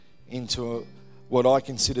into what I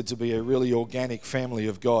consider to be a really organic family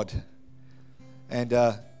of God. And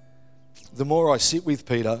the more I sit with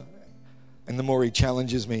Peter, and the more he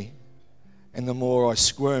challenges me, and the more I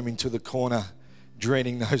squirm into the corner,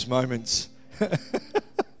 dreading those moments.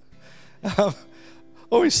 I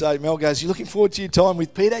always say, Mel goes, "You looking forward to your time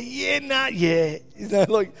with Peter?" Yeah.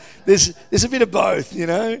 Like there's a bit of both,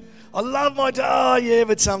 I love my time,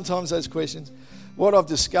 but sometimes those questions. What I've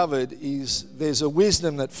discovered is there's a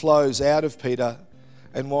wisdom that flows out of Peter,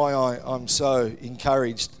 and why I'm so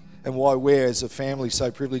encouraged, and why we're as a family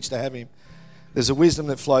so privileged to have him. There's a wisdom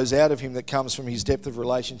that flows out of him that comes from his depth of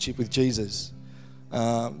relationship with Jesus.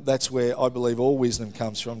 That's where I believe all wisdom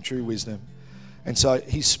comes from, true wisdom. And so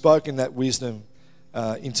he's spoken that wisdom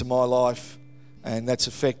into my life, and that's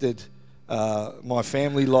affected my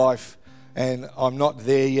family life. And I'm not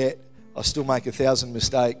there yet. I still make 1,000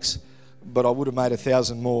 mistakes, but I would have made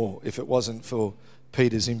 1,000 more if it wasn't for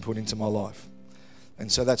Peter's input into my life. And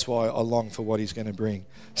so that's why I long for what he's going to bring.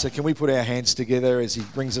 So can we put our hands together as he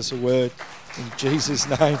brings us a word in Jesus'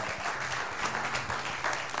 name?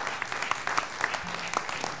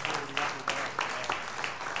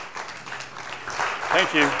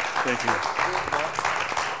 Thank you.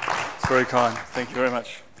 It's very kind. Thank you very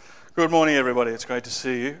much. Good morning, everybody. It's great to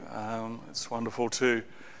see you. It's wonderful to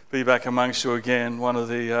be back amongst you again. One of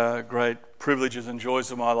the great privileges and joys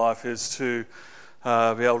of my life is to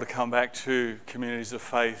be able to come back to communities of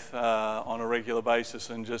faith on a regular basis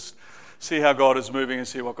and just see how God is moving and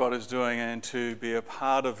see what God is doing, and to be a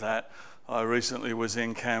part of that. I recently was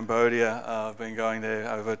in Cambodia. I've been going there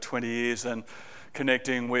over 20 years and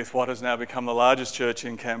connecting with what has now become the largest church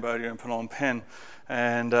in Cambodia, in Phnom Penh,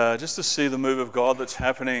 and just to see the move of God that's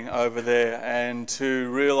happening over there, and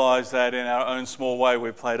to realise that in our own small way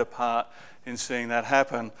we've played a part in seeing that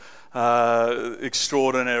happen.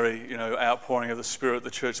 Extraordinary, outpouring of the Spirit.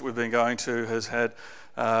 The church that we've been going to has had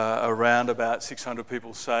around about 600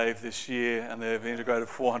 people saved this year, and they've integrated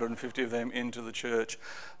 450 of them into the church.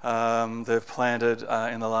 They've planted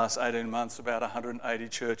in the last 18 months about 180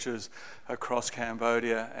 churches across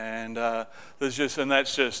Cambodia, and that's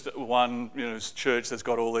just one church that's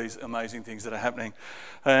got all these amazing things that are happening.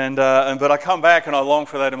 But I come back and I long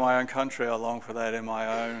for that in my own country. I long for that in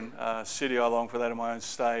my own city. I long for that in my own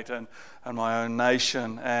state and my own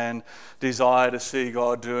nation, and desire to see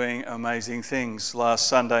God doing amazing things. Last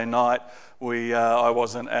Sunday night, I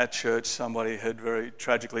wasn't at church. Somebody had very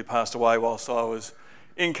tragically passed away whilst I was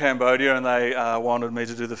in Cambodia, and they wanted me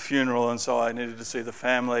to do the funeral, and so I needed to see the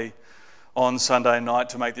family on Sunday night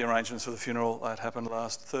to make the arrangements for the funeral. That happened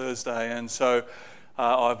last Thursday, and so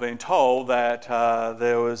I've been told that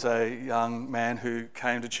there was a young man who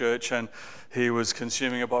came to church, and he was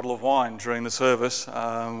consuming a bottle of wine during the service,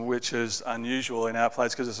 which is unusual in our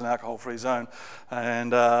place because it's an alcohol-free zone.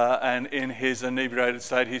 And in his inebriated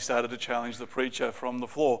state, he started to challenge the preacher from the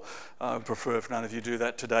floor. I would prefer if none of you do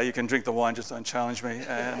that today. You can drink the wine, just don't challenge me.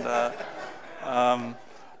 And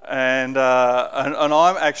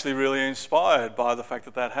I'm actually really inspired by the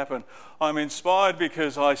fact that happened. I'm inspired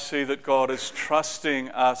because I see that God is trusting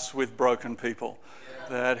us with broken people.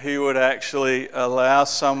 That he would actually allow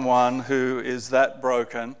someone who is that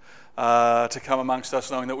broken to come amongst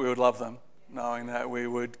us, knowing that we would love them, knowing that we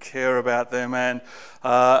would care about them. And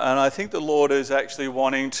I think the Lord is actually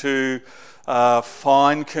wanting to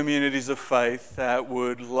find communities of faith that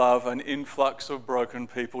would love an influx of broken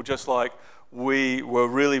people, just like we were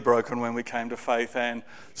really broken when we came to faith, and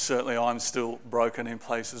certainly I'm still broken in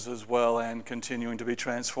places as well, and continuing to be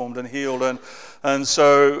transformed and healed. And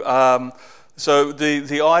so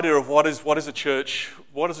the idea of what is a church?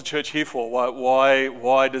 What is a church here for?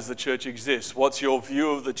 Why does the church exist? What's your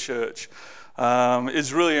view of the church?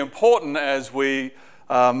 Is really important as we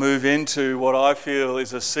move into what I feel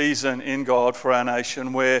is a season in God for our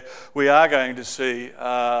nation, where we are going to see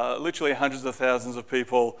literally hundreds of thousands of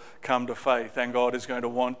people come to faith, and God is going to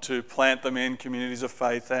want to plant them in communities of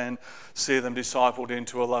faith and see them discipled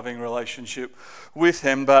into a loving relationship with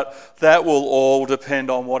Him. But that will all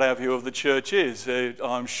depend on what our view of the church is.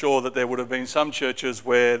 I'm sure that there would have been some churches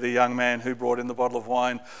where the young man who brought in the bottle of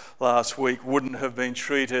wine last week wouldn't have been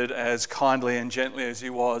treated as kindly and gently as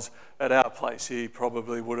he was at our place. He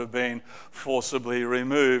probably would have been forcibly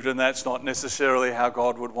removed, and that's not necessarily how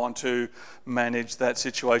God would want to manage that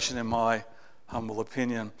situation, in my humble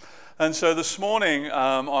opinion. And so this morning,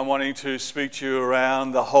 I'm wanting to speak to you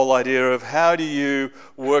around the whole idea of how do you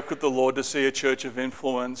work with the Lord to see a church of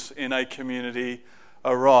influence in a community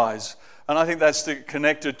arise. And I think that's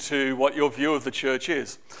connected to what your view of the church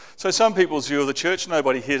is. So some people's view of the church,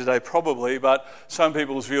 nobody here today probably, but some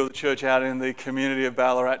people's view of the church out in the community of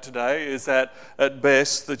Ballarat today is that at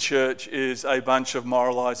best the church is a bunch of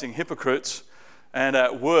moralising hypocrites, and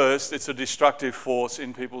at worst it's a destructive force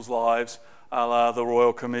in people's lives, a la the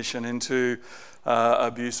Royal Commission into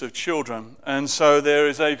abuse of children. And so there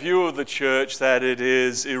is a view of the church that it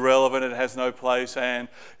is irrelevant, it has no place, and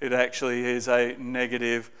it actually is a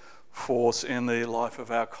negative force in the life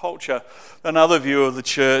of our culture. Another view of the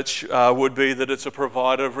church would be that it's a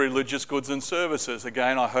provider of religious goods and services.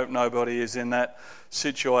 Again, I hope nobody is in that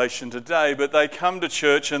situation today, but they come to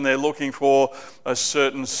church and they're looking for a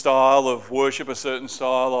certain style of worship, a certain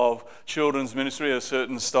style of children's ministry, a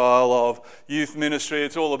certain style of youth ministry.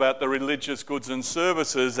 It's all about the religious goods and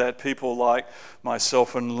services that people like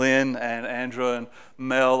myself and Lynn and Andrew and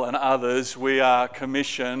Mel and others, we are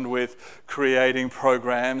commissioned with creating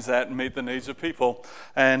programs that meet the needs of people.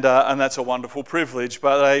 And that's a wonderful privilege.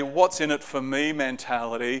 But a what's in it for me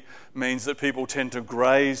mentality means that people tend to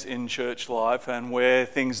graze in church life, and where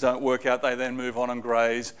things don't work out, they then move on and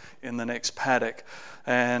graze in the next paddock.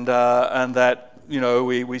 And that,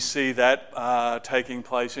 we see that taking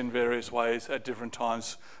place in various ways at different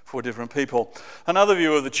times for different people. Another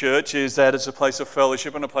view of the church is that it's a place of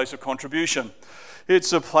fellowship and a place of contribution.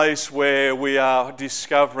 It's a place where we are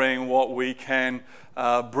discovering what we can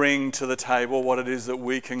bring to the table, what it is that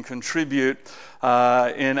we can contribute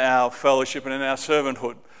in our fellowship and in our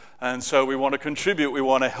servanthood. And so we want to contribute, we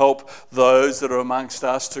want to help those that are amongst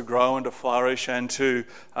us to grow and to flourish and to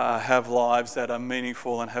have lives that are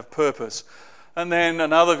meaningful and have purpose. And then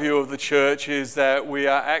another view of the church is that we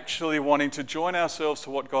are actually wanting to join ourselves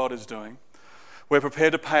to what God is doing. We're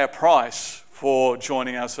prepared to pay a price for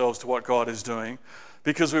joining ourselves to what God is doing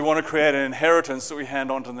because we want to create an inheritance that we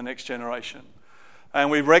hand on to the next generation.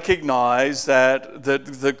 And we recognize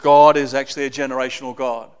that God is actually a generational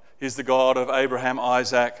God. He's the God of Abraham,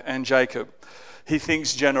 Isaac, and Jacob. He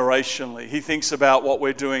thinks generationally. He thinks about what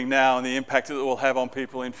we're doing now and the impact that it will have on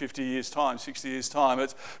people in 50 years' time, 60 years' time.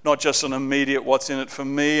 It's not just an immediate what's in it for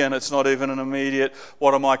me, and it's not even an immediate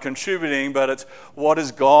what am I contributing, but it's what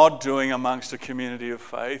is God doing amongst a community of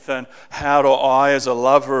faith, and how do I, as a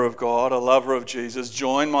lover of God, a lover of Jesus,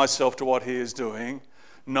 join myself to what he is doing,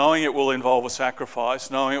 knowing it will involve a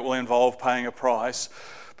sacrifice, knowing it will involve paying a price.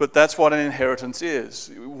 But that's what an inheritance is.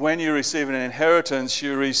 When you receive an inheritance,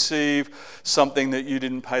 you receive something that you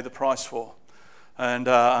didn't pay the price for. And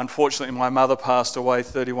unfortunately, my mother passed away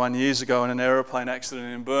 31 years ago in an aeroplane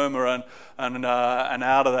accident in Burma, and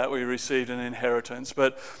out of that we received an inheritance.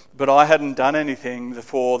 But I hadn't done anything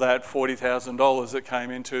for that $40,000 that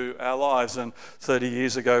came into our lives. And 30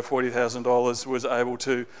 years ago, $40,000 was able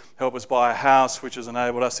to help us buy a house, which has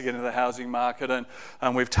enabled us to get into the housing market.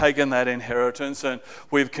 And we've taken that inheritance and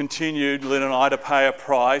we've continued, Lynn and I, to pay a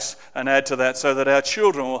price and add to that so that our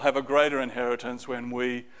children will have a greater inheritance when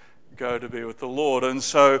we go to be with the Lord. And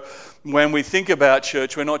so when we think about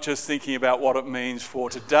church, we're not just thinking about what it means for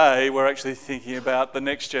today, we're actually thinking about the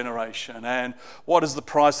next generation and what is the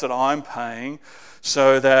price that I'm paying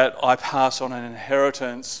so that I pass on an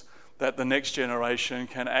inheritance that the next generation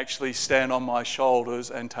can actually stand on my shoulders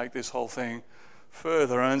and take this whole thing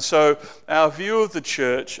further. And so our view of the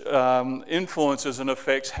church influences and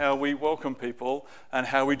affects how we welcome people and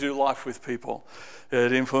how we do life with people.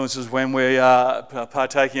 It influences when we are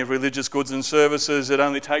partaking of religious goods and services. It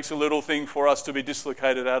only takes a little thing for us to be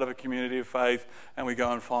dislocated out of a community of faith and we go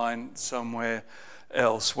and find somewhere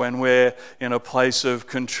else. When we're in a place of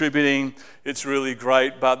contributing, it's really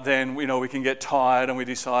great, but then we can get tired and we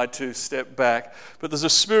decide to step back. But there's a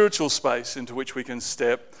spiritual space into which we can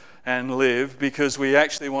step and live because we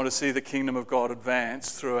actually want to see the kingdom of God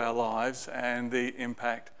advance through our lives and the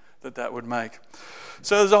impact that would make.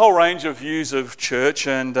 So there's a whole range of views of church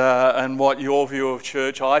and what your view of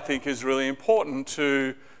church I think is really important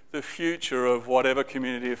to the future of whatever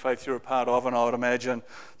community of faith you're a part of, and I would imagine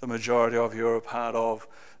the majority of you are a part of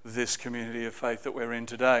this community of faith that we're in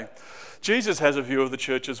today. Jesus has a view of the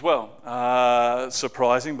church as well.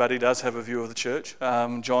 Surprising, but he does have a view of the church.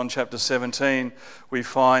 John chapter 17, we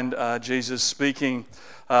find Jesus speaking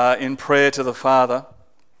in prayer to the Father.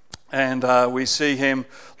 And we see him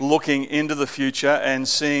looking into the future and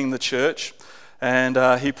seeing the church.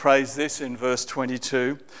 And he prays this in verse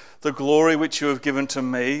 22, "The glory which you have given to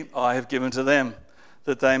me, I have given to them,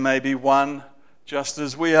 that they may be one just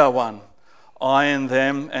as we are one. I in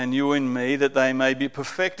them and you in me, that they may be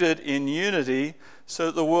perfected in unity, so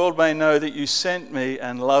that the world may know that you sent me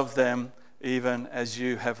and loved them even as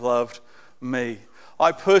you have loved me."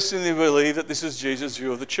 I personally believe that this is Jesus'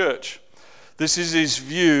 view of the church. This is his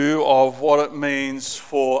view of what it means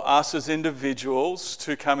for us as individuals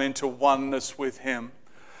to come into oneness with him.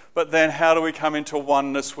 But then how do we come into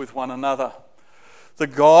oneness with one another? The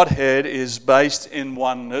Godhead is based in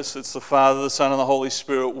oneness. It's the Father, the Son, and the Holy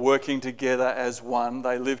Spirit working together as one.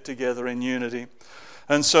 They live together in unity.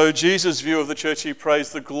 And so Jesus' view of the church, he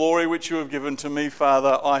prays, the glory which you have given to me,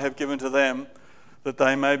 Father, I have given to them, that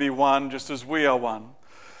they may be one just as we are one.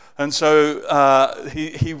 And so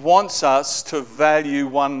he wants us to value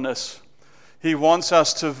oneness. He wants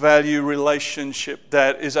us to value relationship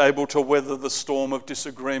that is able to weather the storm of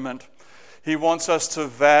disagreement. He wants us to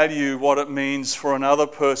value what it means for another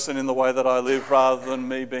person in the way that I live rather than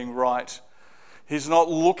me being right. He's not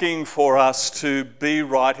looking for us to be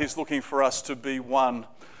right. He's looking for us to be one.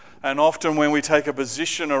 And often when we take a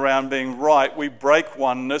position around being right, we break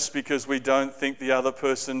oneness because we don't think the other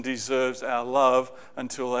person deserves our love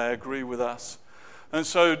until they agree with us. And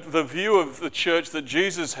so the view of the church that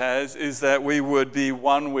Jesus has is that we would be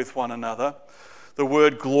one with one another. The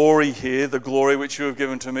word glory here, the glory which you have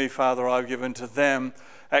given to me, Father, I have given to them,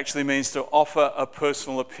 actually means to offer a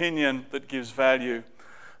personal opinion that gives value.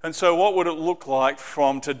 And so what would it look like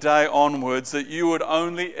from today onwards that you would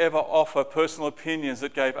only ever offer personal opinions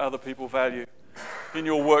that gave other people value? In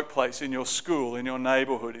your workplace, in your school, in your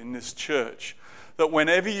neighborhood, in this church. That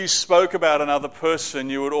whenever you spoke about another person,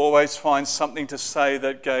 you would always find something to say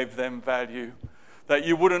that gave them value. That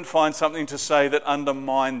you wouldn't find something to say that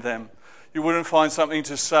undermined them. You wouldn't find something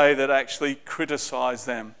to say that actually criticized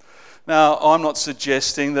them. Now, I'm not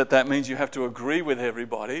suggesting that that means you have to agree with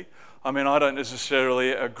everybody. I mean, I don't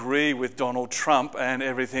necessarily agree with Donald Trump and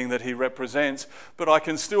everything that he represents, but I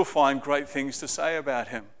can still find great things to say about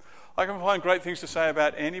him. I can find great things to say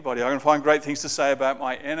about anybody. I can find great things to say about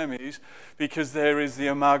my enemies because there is the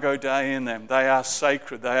Imago Dei in them. They are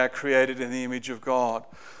sacred. They are created in the image of God.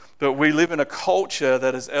 But we live in a culture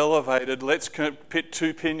that is elevated. Let's pit two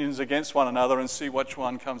opinions against one another and see which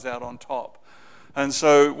one comes out on top. And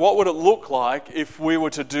so what would it look like if we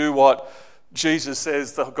were to do what Jesus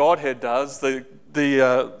says the Godhead does, the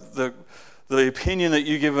opinion that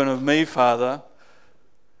you've given of me, Father,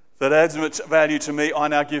 that adds much value to me, I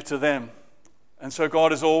now give to them. And so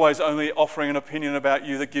God is always only offering an opinion about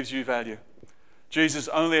you that gives you value. Jesus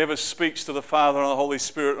only ever speaks to the Father and the Holy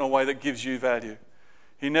Spirit in a way that gives you value.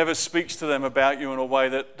 He never speaks to them about you in a way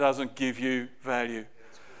that doesn't give you value.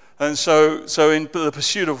 And so in the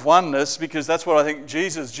pursuit of oneness, because that's what I think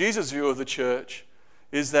Jesus' view of the church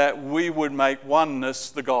is, that we would make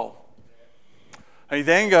oneness the goal. And he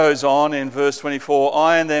then goes on in verse 24,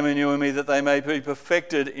 I and them and you and me, that they may be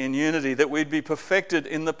perfected in unity, that we'd be perfected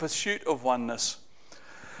in the pursuit of oneness.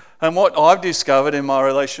 And what I've discovered in my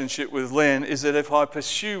relationship with Lynn is that if I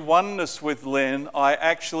pursue oneness with Lynn, I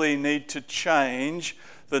actually need to change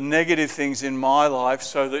the negative things in my life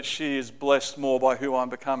so that she is blessed more by who I'm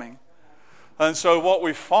becoming. And so what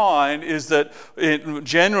we find is that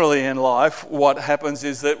generally in life, what happens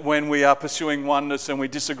is that when we are pursuing oneness and we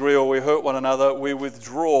disagree or we hurt one another, we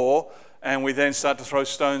withdraw and we then start to throw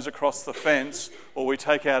stones across the fence, or we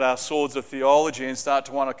take out our swords of theology and start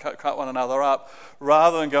to want to cut one another up,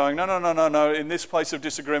 rather than going, no, in this place of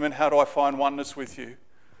disagreement, how do I find oneness with you?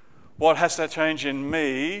 What has to change in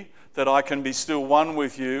me that I can be still one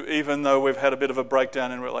with you, even though we've had a bit of a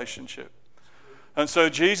breakdown in relationship? And so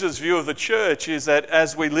Jesus' view of the church is that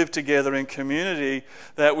as we live together in community,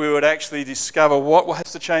 that we would actually discover what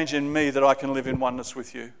has to change in me that I can live in oneness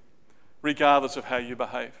with you, regardless of how you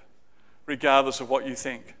behave, regardless of what you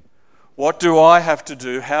think. What do I have to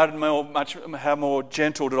do? How more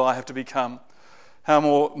gentle do I have to become?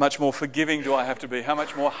 How much more forgiving do I have to be? How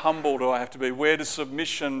much more humble do I have to be? Where does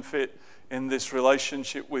submission fit in this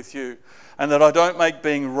relationship with you? And that I don't make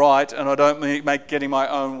being right, and I don't make getting my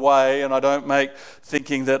own way, and I don't make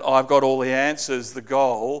thinking that I've got all the answers the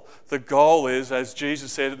goal. The goal is, as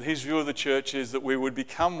Jesus said, his view of the church is that we would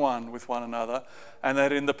become one with one another, and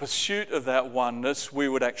that in the pursuit of that oneness, we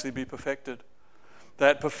would actually be perfected.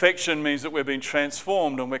 That perfection means that we're being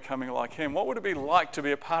transformed and we're coming like him. What would it be like to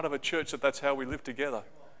be a part of a church that's how we live together?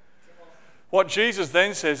 What Jesus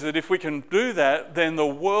then says is that if we can do that, then the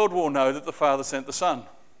world will know that the Father sent the Son,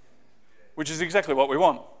 which is exactly what we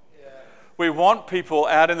want. Yeah. We want people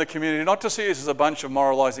out in the community not to see us as a bunch of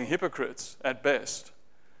moralizing hypocrites at best,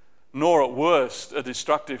 nor at worst a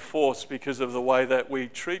destructive force because of the way that we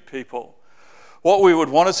treat people. What we would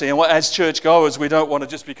want to see, and as churchgoers, we don't want to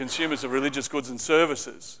just be consumers of religious goods and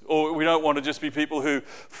services, or we don't want to just be people who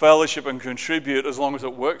fellowship and contribute as long as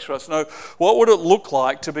it works for us. No, what would it look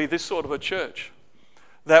like to be this sort of a church?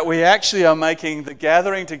 that we actually are making the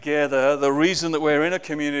gathering together, the reason that we're in a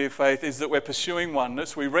community of faith is that we're pursuing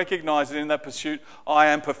oneness. We recognize that in that pursuit, I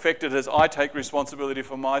am perfected as I take responsibility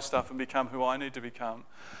for my stuff and become who I need to become.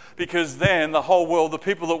 Because then the whole world, the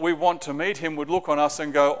people that we want to meet him would look on us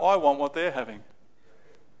and go, I want what they're having.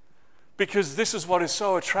 Because this is what is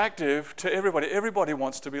so attractive to everybody. Everybody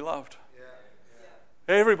wants to be loved.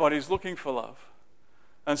 Everybody's looking for love.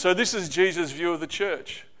 And so this is Jesus' view of the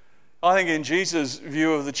church. I think in Jesus'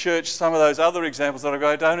 view of the church, some of those other examples that I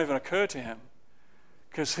go don't even occur to him.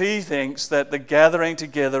 Because he thinks that the gathering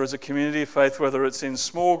together as a community of faith, whether it's in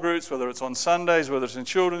small groups, whether it's on Sundays, whether it's in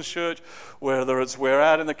children's church, whether it's we're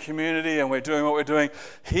out in the community and we're doing what we're doing,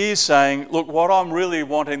 he's saying, look, what I'm really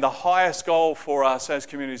wanting, the highest goal for us as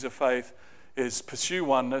communities of faith is pursue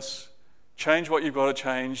oneness, change what you've got to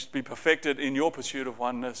change, be perfected in your pursuit of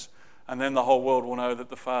oneness, and then the whole world will know that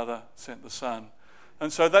the Father sent the Son.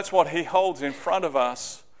 And so that's what he holds in front of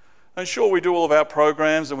us. And sure, we do all of our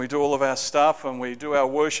programs and we do all of our stuff and we do our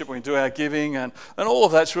worship and we do our giving and all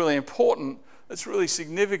of that's really important. It's really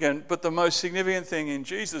significant. But the most significant thing in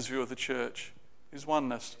Jesus' view of the church is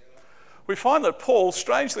oneness. We find that Paul,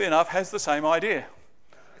 strangely enough, has the same idea.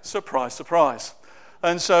 Surprise, surprise.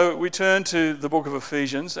 And so we turn to the book of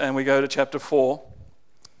Ephesians and we go to chapter 4.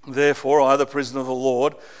 Therefore, I, the prisoner of the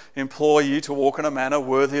Lord, implore you to walk in a manner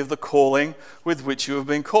worthy of the calling with which you have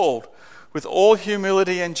been called, with all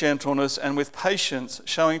humility and gentleness and with patience,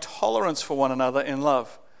 showing tolerance for one another in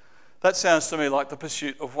love. That sounds to me like the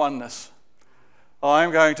pursuit of oneness. I am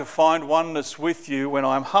going to find oneness with you when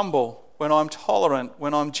I'm humble, when I'm tolerant,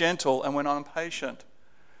 when I'm gentle, and when I'm patient.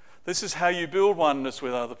 This is how you build oneness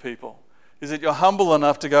with other people. Is that you're humble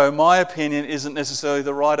enough to go, my opinion isn't necessarily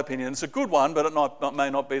the right opinion. It's a good one, but it may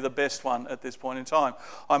not be the best one at this point in time.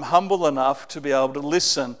 I'm humble enough to be able to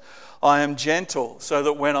listen. I am gentle so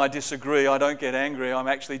that when I disagree, I don't get angry. I'm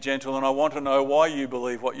actually gentle and I want to know why you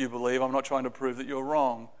believe what you believe. I'm not trying to prove that you're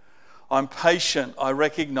wrong. I'm patient. I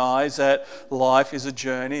recognize that life is a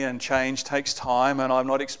journey and change takes time, and I'm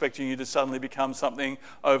not expecting you to suddenly become something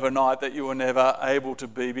overnight that you were never able to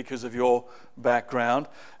be because of your background.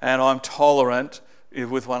 And I'm tolerant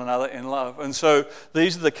with one another in love. And so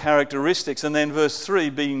these are the characteristics. And then verse 3,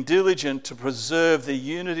 being diligent to preserve the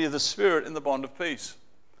unity of the Spirit in the bond of peace.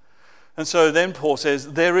 And so then Paul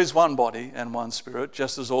says, there is one body and one Spirit,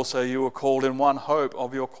 just as also you were called in one hope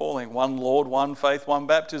of your calling, one Lord, one faith, one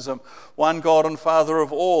baptism, one God and Father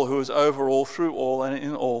of all, who is over all, through all, and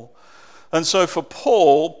in all. And so for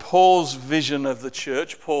Paul, Paul's vision of the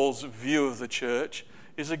church, Paul's view of the church,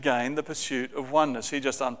 is again the pursuit of oneness. He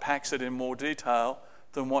just unpacks it in more detail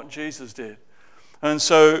than what Jesus did. And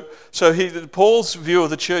so Paul's view of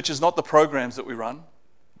the church is not the programs that we run.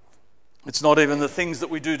 It's not even the things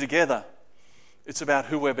that we do together. It's about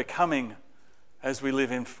who we're becoming as we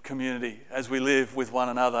live in community, as we live with one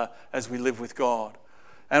another, as we live with God.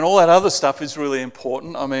 And all that other stuff is really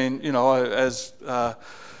important. I mean, as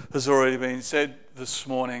has already been said this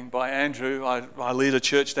morning by Andrew, I lead a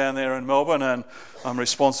church down there in Melbourne and I'm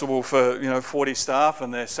responsible for 40 staff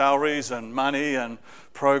and their salaries and money and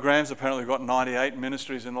programs. Apparently we've got 98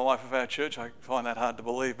 ministries in the life of our church. I find that hard to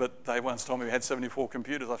believe, but they once told me we had 74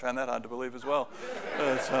 computers. I found that hard to believe as well.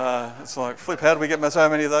 It's like, flip, how do we get so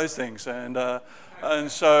many of those things?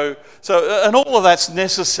 And so all of that's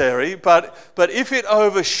necessary, but if it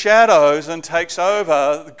overshadows and takes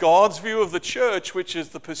over God's view of the church, which is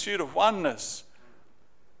the pursuit of oneness,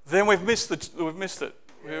 then we've missed it.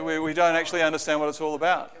 We don't actually understand what it's all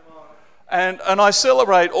about. And I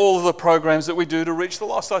celebrate all of the programs that we do to reach the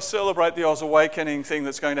lost. I celebrate the Oz Awakening thing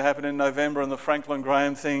that's going to happen in November and the Franklin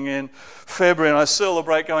Graham thing in February. And I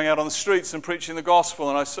celebrate going out on the streets and preaching the gospel.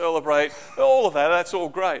 And I celebrate all of that. That's all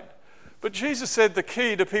great. But Jesus said the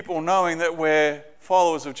key to people knowing that we're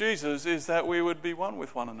followers of Jesus is that we would be one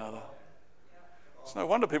with one another. It's no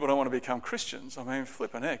wonder people don't want to become Christians. I mean,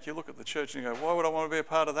 flipping heck, you look at the church and you go, why would I want to be a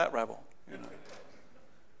part of that rabble?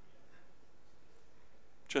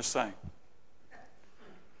 Just saying.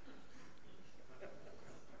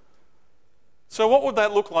 So what would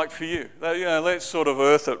that look like for you? Let's sort of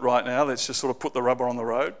earth it right now. Let's just sort of put the rubber on the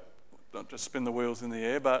road. Don't just spin the wheels in the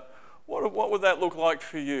air. But what would that look like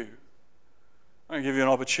for you? I'm going to give you an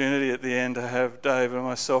opportunity at the end to have Dave and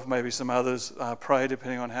myself, maybe some others, pray,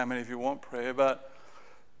 depending on how many of you want prayer. But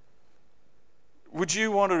would you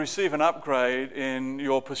want to receive an upgrade in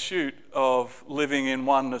your pursuit of living in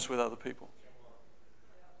oneness with other people?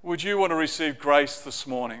 Would you want to receive grace this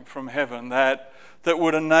morning from heaven that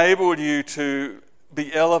would enable you to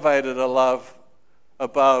be elevated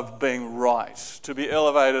above being right, to be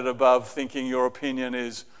elevated above thinking your opinion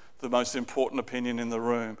is the most important opinion in the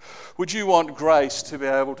room? Would you want grace to be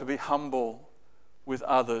able to be humble with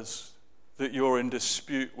others that you're in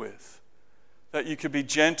dispute with? That you could be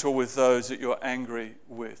gentle with those that you're angry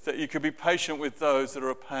with? That you could be patient with those that are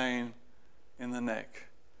a pain in the neck?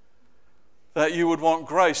 That you would want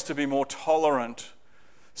grace to be more tolerant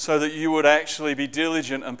so that you would actually be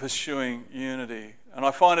diligent in pursuing unity? And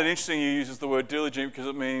I find it interesting he uses the word diligent because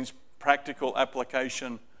it means practical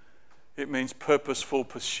application. It means purposeful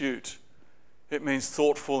pursuit. It means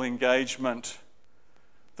thoughtful engagement.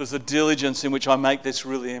 There's a diligence in which I make this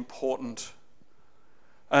really important.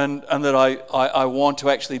 And that I want to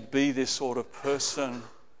actually be this sort of person.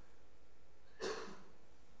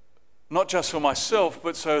 Not just for myself,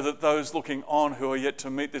 but so that those looking on who are yet to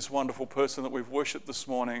meet this wonderful person that we've worshipped this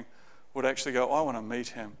morning would actually go, I want to meet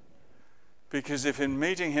him. Because if in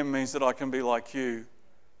meeting him means that I can be like you,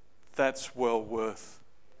 that's well worth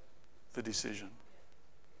the decision.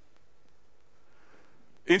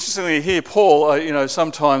 Interestingly here, Paul,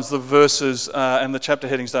 sometimes the verses and the chapter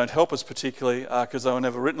headings don't help us particularly because they were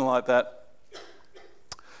never written like that.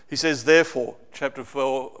 He says, therefore, chapter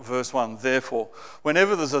 4, verse 1, therefore.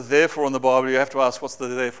 Whenever there's a therefore in the Bible, you have to ask, what's the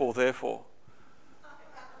therefore?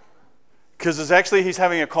 Because he's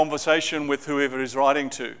having a conversation with whoever he's writing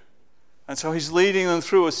to. And so he's leading them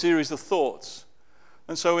through a series of thoughts.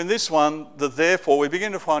 And so in this one, the therefore, we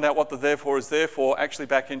begin to find out what the therefore is there for actually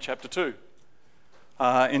back in chapter 2.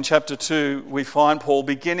 In chapter 2, we find Paul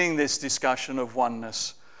beginning this discussion of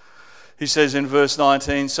oneness. He says in verse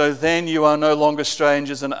 19, so then you are no longer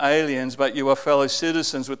strangers and aliens, but you are fellow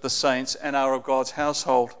citizens with the saints and are of God's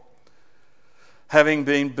household, having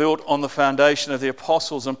been built on the foundation of the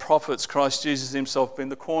apostles and prophets, Christ Jesus himself being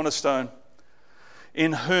the cornerstone,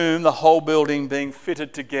 in whom the whole building being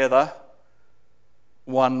fitted together,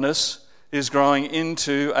 oneness, is growing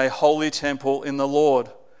into a holy temple in the Lord,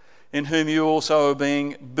 in whom you also are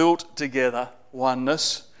being built together,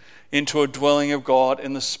 oneness, into a dwelling of God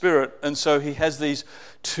in the Spirit. And so he has these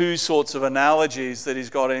two sorts of analogies that he's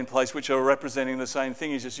got in place, which are representing the same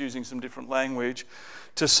thing. He's just using some different language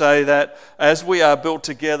to say that as we are built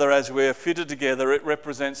together, as we are fitted together, it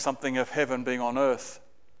represents something of heaven being on earth.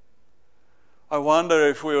 I wonder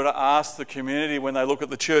if we were to ask the community when they look at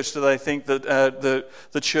the church, do they think that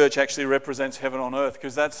the church actually represents heaven on earth?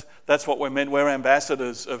 Because that's what we're meant. We're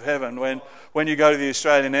ambassadors of heaven. When you go to the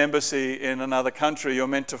Australian embassy in another country, you're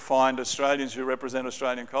meant to find Australians who represent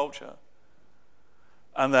Australian culture.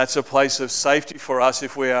 And that's a place of safety for us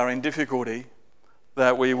if we are in difficulty,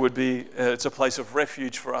 that we would be, it's a place of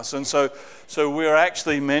refuge for us. And so we're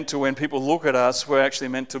actually meant to, when people look at us, we're actually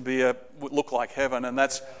meant to look like heaven. And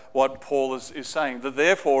that's what Paul is saying. The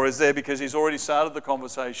therefore is there because he's already started the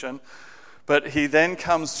conversation, but he then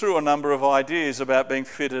comes through a number of ideas about being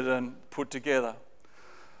fitted and put together.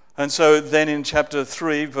 And so then in chapter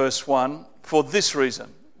 3, verse 1, for this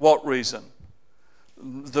reason, what reason?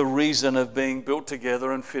 The reason of being built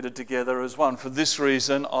together and fitted together as one. For this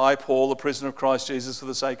reason, I, Paul, the prisoner of Christ Jesus, for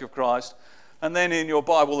the sake of Christ. And then in your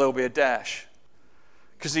Bible, there'll be a dash.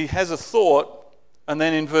 Because he has a thought, and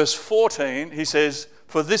then in verse 14, he says,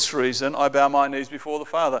 for this reason, I bow my knees before the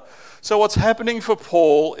Father. So what's happening for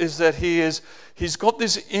Paul is that he's got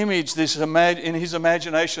this image, in his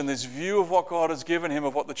imagination, this view of what God has given him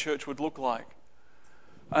of what the church would look like.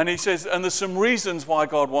 And he says, and there's some reasons why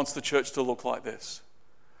God wants the church to look like this.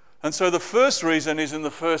 And so the first reason is in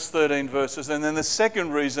the first 13 verses, and then the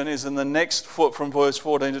second reason is in the next foot from verse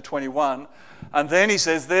 14 to 21. And then he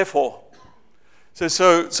says, therefore.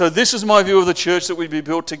 So this is my view of the church, that we be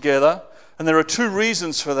built together. And there are two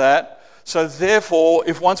reasons for that. So therefore,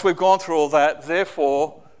 if once we've gone through all that,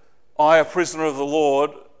 therefore, I, a prisoner of the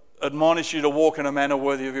Lord, admonish you to walk in a manner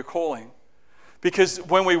worthy of your calling. Because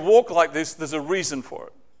when we walk like this, there's a reason for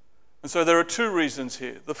it. And so there are two reasons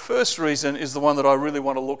here. The first reason is the one that I really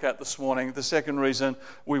want to look at this morning. The second reason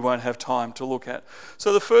we won't have time to look at.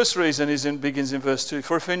 So the first reason begins in verse 2.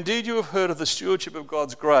 For if indeed you have heard of the stewardship of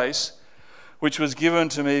God's grace, which was given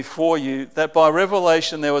to me for you, that by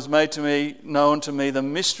revelation there was made known to me the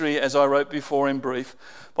mystery as I wrote before in brief.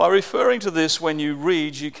 By referring to this, when you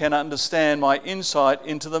read, you can understand my insight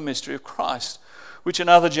into the mystery of Christ, which in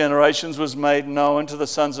other generations was made known to the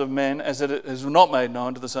sons of men, as it is not made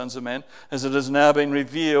known to the sons of men, as it has now been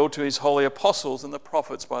revealed to his holy apostles and the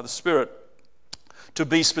prophets by the Spirit. To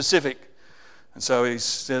be specific. And so he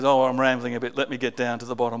says, I'm rambling a bit, let me get down to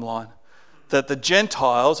the bottom line. That the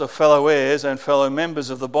Gentiles are fellow heirs and fellow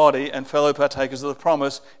members of the body and fellow partakers of the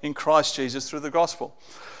promise in Christ Jesus through the gospel.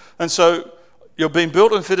 And so you're being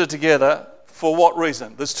built and fitted together. For what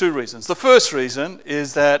reason? There's two reasons. The first reason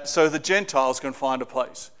is that so the Gentiles can find a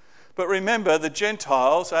place. But remember, the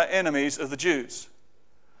Gentiles are enemies of the Jews.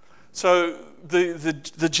 So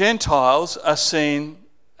the Gentiles are seen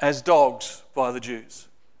as dogs by the Jews.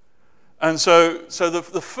 And so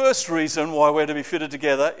the first reason why we're to be fitted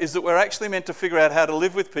together is that we're actually meant to figure out how to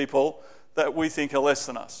live with people that we think are less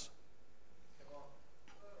than us.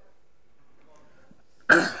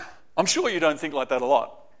 I'm sure you don't think like that a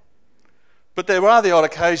lot. But there are the odd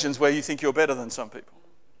occasions where you think you're better than some people.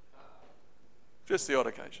 Just the odd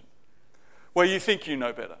occasion. Where you think you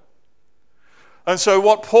know better. And so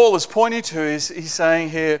what Paul is pointing to is, he's saying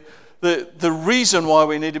here, the reason why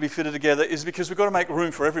we need to be fitted together is because we've got to make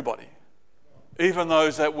room for everybody. Even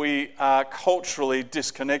those that we are culturally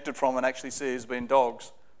disconnected from and actually see as being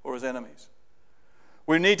dogs or as enemies.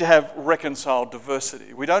 We need to have reconciled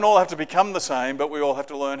diversity. We don't all have to become the same, but we all have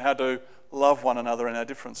to learn how to love one another in our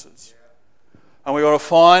differences. And we've got to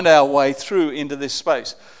find our way through into this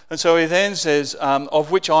space. And so he then says, of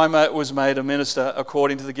which I was made a minister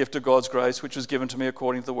according to the gift of God's grace, which was given to me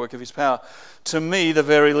according to the work of his power. To me, the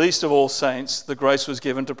very least of all saints, the grace was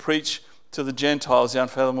given to preach to the Gentiles the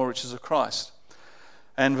unfathomable riches of Christ.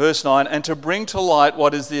 And verse 9, and to bring to light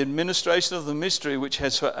what is the administration of the mystery which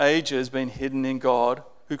has for ages been hidden in God,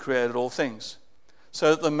 who created all things,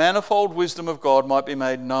 so that the manifold wisdom of God might be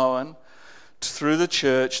made known through the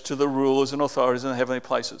church to the rulers and authorities in the heavenly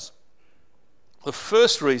places. The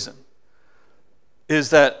first reason is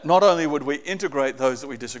that not only would we integrate those that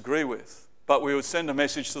we disagree with, but we would send a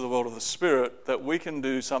message to the world of the Spirit that we can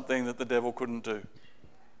do something that the devil couldn't do.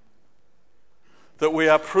 That we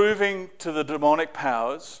are proving to the demonic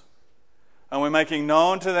powers, and we're making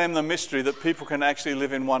known to them the mystery that people can actually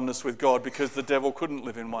live in oneness with God, because the devil couldn't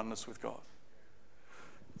live in oneness with God.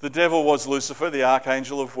 The devil was Lucifer, the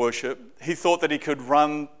archangel of worship. He thought that he could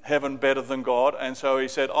run heaven better than God, and so he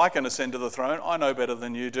said, I can ascend to the throne. I know better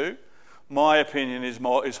than you do. My opinion is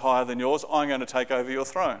higher than yours. I'm going to take over your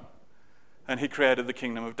throne. And he created the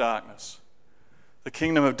kingdom of darkness. The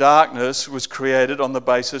kingdom of darkness was created on the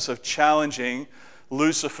basis of challenging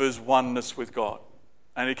Lucifer's oneness with God.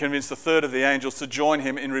 And he convinced a third of the angels to join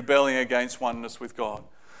him in rebelling against oneness with God.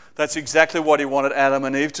 That's exactly what he wanted Adam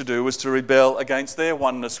and Eve to do, was to rebel against their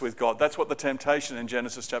oneness with God. That's what the temptation in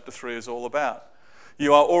Genesis chapter 3 is all about.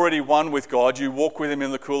 You are already one with God. You walk with him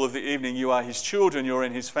in the cool of the evening. You are his children. You're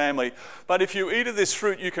in his family. But if you eat of this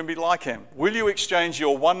fruit, you can be like him. Will you exchange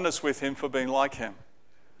your oneness with him for being like him?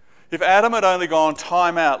 If Adam had only gone,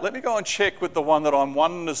 time out, let me go and check with the one that I'm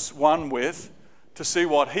one with to see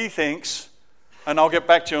what he thinks, and I'll get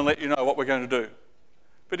back to you and let you know what we're going to do.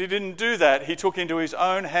 But he didn't do that. He took into his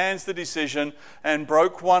own hands the decision and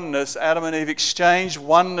broke oneness. Adam and Eve exchanged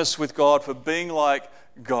oneness with God for being like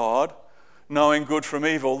God, knowing good from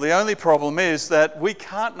evil. The only problem is that we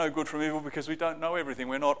can't know good from evil because we don't know everything.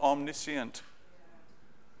 We're not omniscient.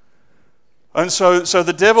 And so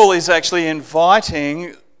the devil is actually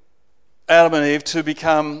inviting Adam and Eve to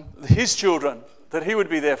become his children, that he would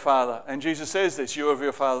be their father. And Jesus says this, you are of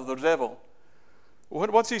your father the devil.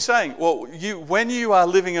 What's he saying? Well, when you are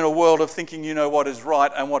living in a world of thinking you know what is right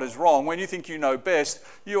and what is wrong, when you think you know best,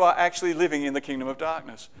 you are actually living in the kingdom of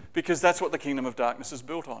darkness, because that's what the kingdom of darkness is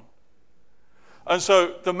built on. And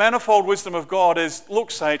so the manifold wisdom of God is,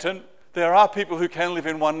 look, Satan, there are people who can live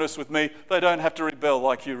in oneness with me. They don't have to rebel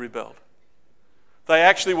like you rebelled. They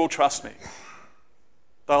actually will trust me.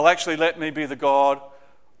 They'll actually let me be the God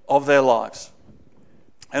of their lives.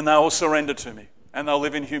 And they will surrender to me. And they'll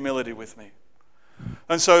live in humility with me.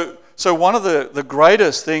 And so one of the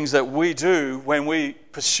greatest things that we do when we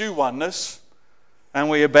pursue oneness and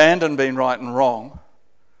we abandon being right and wrong,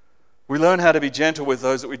 we learn how to be gentle with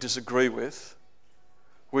those that we disagree with.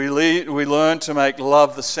 We learn to make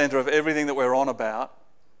love the center of everything that we're on about.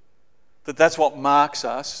 That's what marks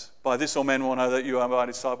us. By this all men will know that you are my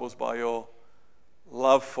disciples, by your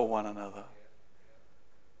love for one another.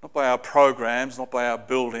 Not by our programs, not by our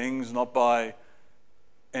buildings, but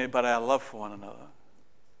our love for one another.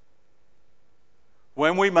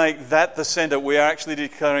 When we make that the center, we are actually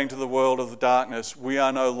declaring to the world of the darkness, we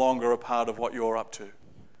are no longer a part of what you're up to.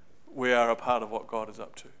 We are a part of what God is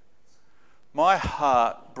up to. My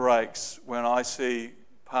heart breaks when I see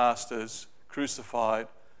pastors crucified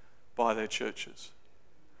by their churches.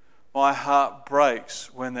 My heart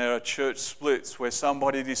breaks when there are church splits where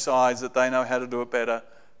somebody decides that they know how to do it better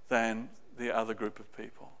than the other group of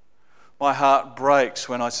people. My heart breaks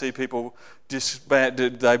when I see people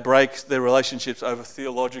they break their relationships over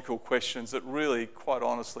theological questions that really, quite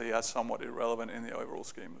honestly, are somewhat irrelevant in the overall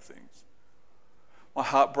scheme of things. My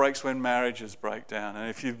heart breaks when marriages break down. And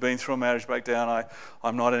if you've been through a marriage breakdown,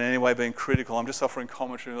 I'm not in any way being critical. I'm just offering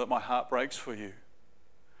commentary that my heart breaks for you.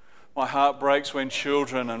 My heart breaks when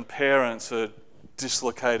children and parents are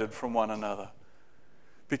dislocated from one another.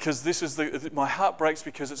 Because my heart breaks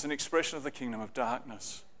because it's an expression of the kingdom of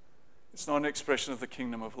darkness. It's not an expression of the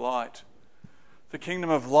kingdom of light. The kingdom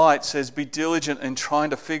of light says, be diligent in trying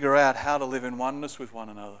to figure out how to live in oneness with one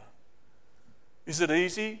another. Is it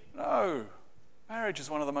easy? No. Marriage is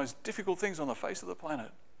one of the most difficult things on the face of the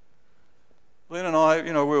planet. Lynn and I,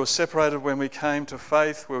 we were separated when we came to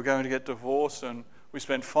faith. We were going to get divorced, and we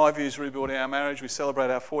spent 5 years rebuilding our marriage. We celebrate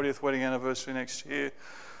our 40th wedding anniversary next year.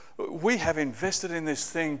 We have invested in this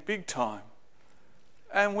thing big time.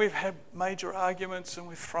 And we've had major arguments, and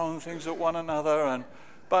we've thrown things at one another,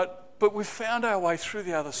 but we've found our way through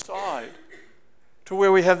the other side to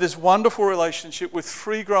where we have this wonderful relationship with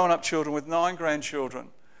 3 grown-up children, with 9 grandchildren.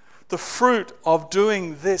 The fruit of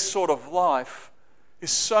doing this sort of life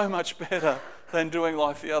is so much better than doing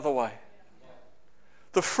life the other way.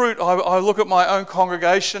 The fruit, I look at my own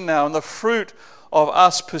congregation now, and the fruit of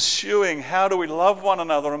us pursuing how do we love one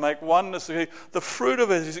another and make oneness, the fruit of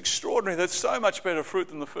it is extraordinary. That's so much better fruit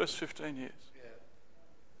than the first 15 years. Yeah.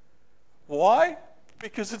 Why?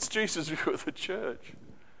 Because it's Jesus' view of the church.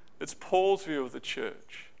 It's Paul's view of the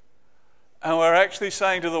church. And we're actually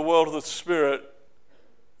saying to the world of the Spirit,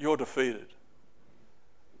 you're defeated.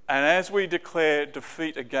 And as we declare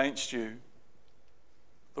defeat against you,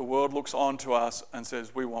 the world looks on to us and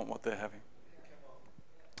says, we want what they're having.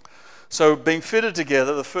 So being fitted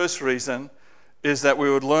together, the first reason is that we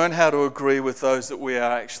would learn how to agree with those that we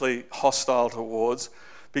are actually hostile towards,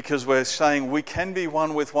 because we're saying we can be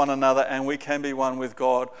one with one another and we can be one with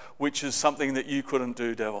God, which is something that you couldn't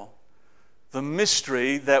do, devil. The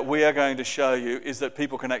mystery that we are going to show you is that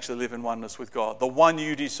people can actually live in oneness with God. The one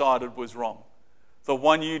you decided was wrong. The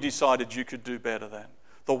one you decided you could do better than.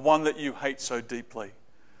 The one that you hate so deeply.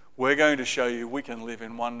 We're going to show you we can live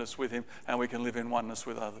in oneness with him and we can live in oneness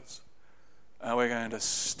with others. And we're going to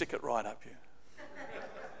stick it right up you.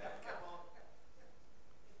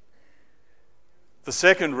 The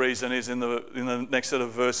second reason is in the next set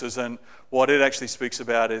of verses, and what it actually speaks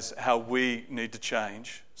about is how we need to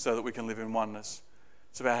change so that we can live in oneness.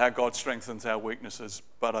 It's about how God strengthens our weaknesses,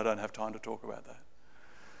 but I don't have time to talk about that.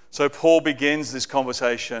 So Paul begins this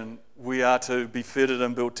conversation. We are to be fitted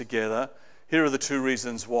and built together. Here are the 2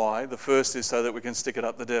 reasons why. The first is so that we can stick it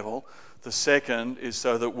up the devil. The second is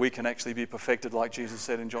so that we can actually be perfected, like Jesus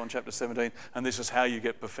said in John chapter 17. And this is how you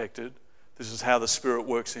get perfected. This is how the Spirit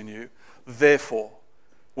works in you. Therefore,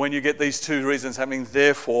 when you get these 2 reasons happening,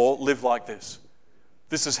 therefore, live like this.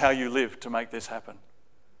 This is how you live to make this happen.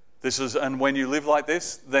 And when you live like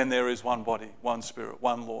this, then there is one body, one Spirit,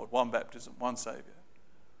 one Lord, one baptism, one Saviour.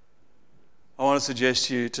 I want to suggest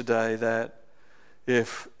to you today that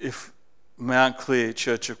if Mount Clear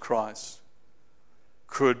Church of Christ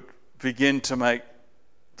could begin to make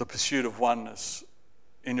the pursuit of oneness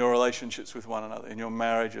in your relationships with one another, in your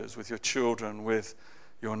marriages, with your children, with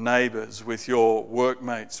your neighbours, with your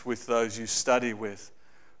workmates, with those you study with,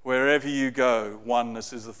 wherever you go,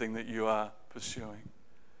 oneness is the thing that you are pursuing.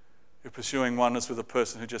 You're pursuing oneness with a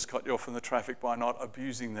person who just cut you off in the traffic by not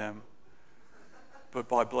abusing them, but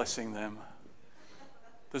by blessing them.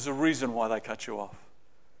 There's a reason why they cut you off.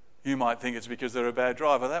 You might think it's because they're a bad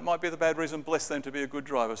driver. That might be the bad reason. Bless them to be a good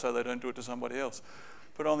driver so they don't do it to somebody else.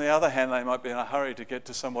 But on the other hand, they might be in a hurry to get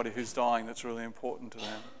to somebody who's dying that's really important to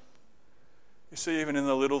them. You see, even in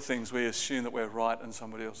the little things, we assume that we're right and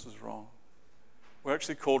somebody else is wrong. We're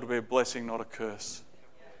actually called to be a blessing, not a curse.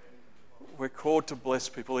 We're called to bless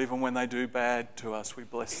people even when they do bad to us. We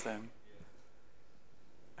bless them.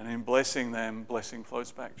 And in blessing them, blessing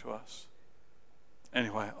flows back to us.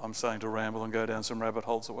 Anyway, I'm starting to ramble and go down some rabbit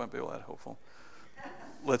holes that won't be all that helpful.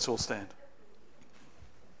 Let's all stand.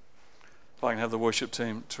 If I can have the worship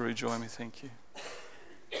team to rejoin me, thank you.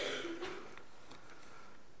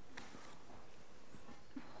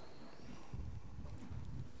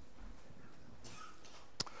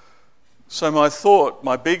 So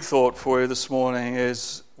my big thought for you this morning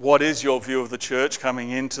is, what is your view of the church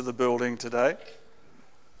coming into the building today?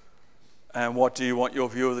 And what do you want your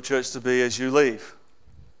view of the church to be as you leave?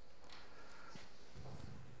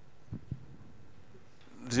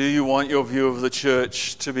 Do you want your view of the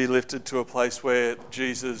church to be lifted to a place where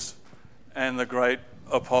Jesus and the great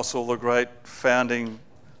apostle, the great founding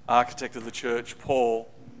architect of the church, Paul,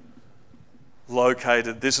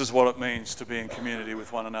 located, this is what it means to be in community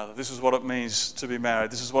with one another. This is what it means to be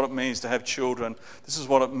married. This is what it means to have children. This is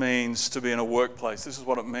what it means to be in a workplace. This is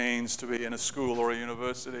what it means to be in a school or a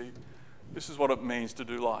university. This is what it means to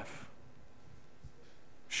do life.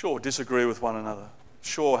 Sure, disagree with one another.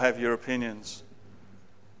 Sure, have your opinions.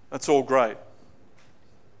 That's all great.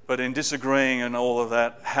 But in disagreeing and all of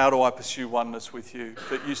that, how do I pursue oneness with you,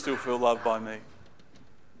 that you still feel loved by me,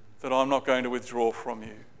 that I'm not going to withdraw from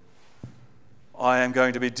you? I am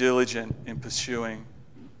going to be diligent in pursuing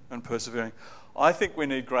and persevering. I think we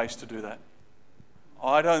need grace to do that.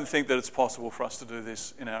 I don't think that it's possible for us to do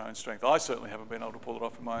this in our own strength. I certainly haven't been able to pull it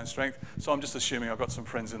off in my own strength, so I'm just assuming I've got some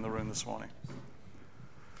friends in the room this morning.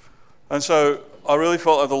 And so I really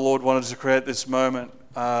felt like the Lord wanted to create this moment,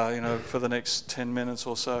 for the next 10 minutes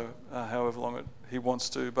or so, however long He wants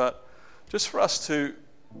to, but just for us to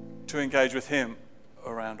engage with Him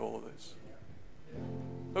around all of this.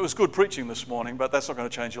 It was good preaching this morning, but that's not going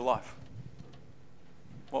to change your life.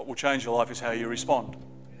 What will change your life is how you respond,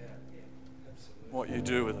 what you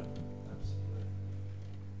do with it.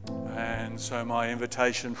 And so my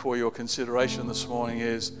invitation for your consideration this morning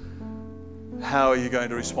is, how are you going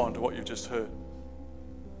to respond to what you've just heard?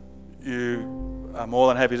 You are more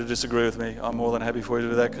than happy to disagree with me. I'm more than happy for you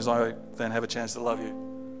to do that, because I then have a chance to love you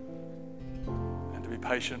and to be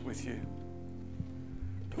patient with you,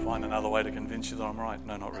 to find another way to convince you that I'm right.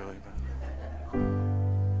 No, not really.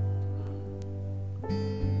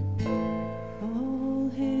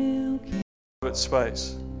 But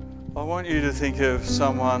space. I want you to think of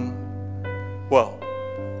someone, well,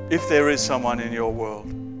 if there is someone in your world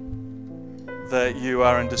that you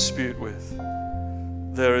are in dispute with,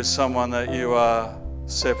 there is someone that you are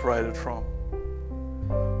separated from,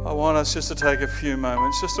 I want us just to take a few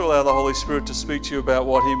moments, just to allow the Holy Spirit to speak to you about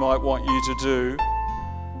what He might want you to do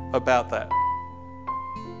about that.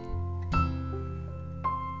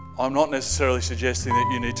 I'm not necessarily suggesting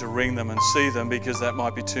that you need to ring them and see them, because that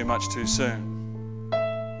might be too much too soon.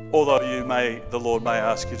 Although the Lord may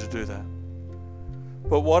ask you to do that.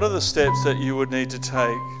 But what are the steps that you would need to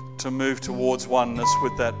take to move towards oneness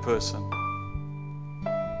with that person?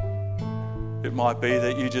 It might be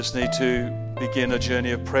that you just need to begin a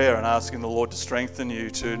journey of prayer and asking the Lord to strengthen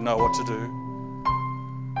you to know what to do.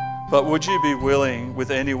 But would you be willing,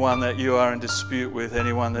 with anyone that you are in dispute with,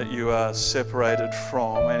 anyone that you are separated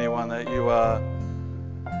from, anyone that you are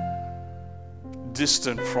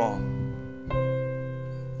distant from,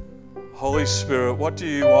 Holy Spirit, what do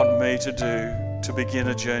you want me to do to begin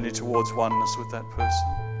a journey towards oneness with that person?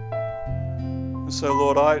 And so,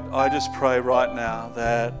 Lord, I just pray right now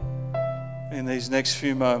that in these next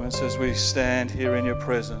few moments, as we stand here in your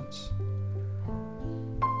presence,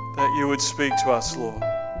 that you would speak to us, Lord.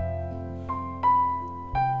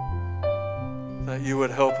 That you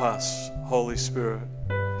would help us, Holy Spirit,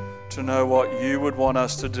 to know what you would want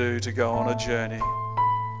us to do to go on a journey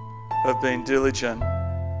of being diligent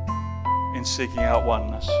in seeking out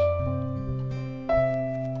oneness.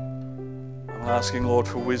 I'm asking, Lord,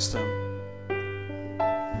 for wisdom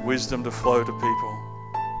to flow to people.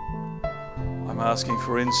 I'm asking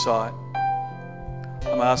for insight.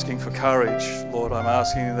 I'm asking for courage, Lord. I'm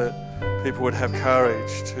asking that people would have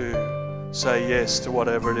courage to say yes to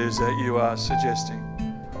whatever it is that you are suggesting.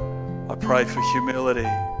 I pray for humility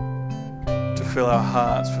to fill our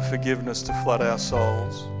hearts, for forgiveness to flood our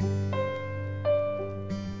souls.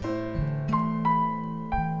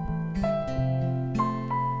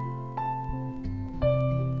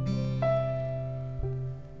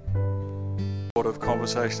 Of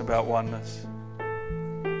conversation about oneness.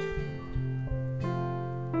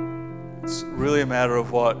 It's really a matter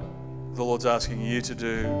of what the Lord's asking you to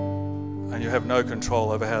do, and you have no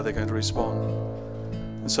control over how they're going to respond.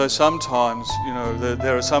 And so sometimes,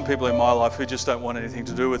 there are some people in my life who just don't want anything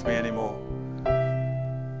to do with me anymore.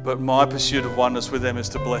 But my pursuit of oneness with them is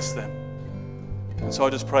to bless them. And so I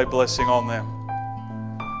just pray blessing on them.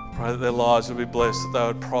 Pray that their lives would be blessed, that they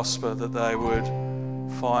would prosper, that they would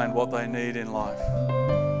find what they need in life.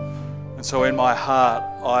 And so in my heart,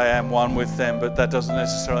 I am one with them, but that doesn't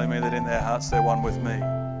necessarily mean that in their hearts they're one with me.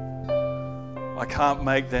 I can't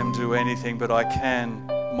make them do anything, but I can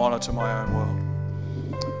monitor my own world.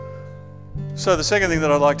 So the second thing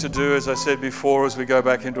that I'd like to do, as I said before, as we go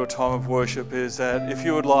back into a time of worship, is that if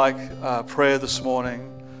you would like prayer this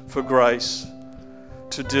morning for grace,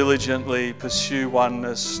 to diligently pursue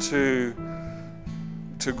oneness, to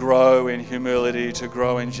grow in humility, to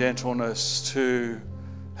grow in gentleness, to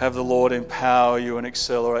have the Lord empower you and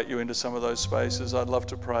accelerate you into some of those spaces, I'd love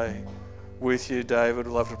to pray with you. David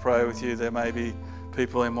would love to pray with you. There may be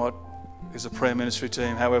people in what is a prayer ministry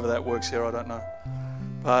team, however that works here, I don't know.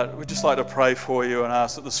 But we'd just like to pray for you and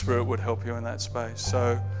ask that the Spirit would help you in that space.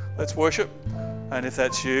 So let's worship. And if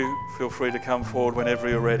that's you, feel free to come forward whenever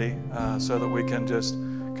you're ready, so that we can just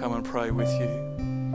come and pray with you.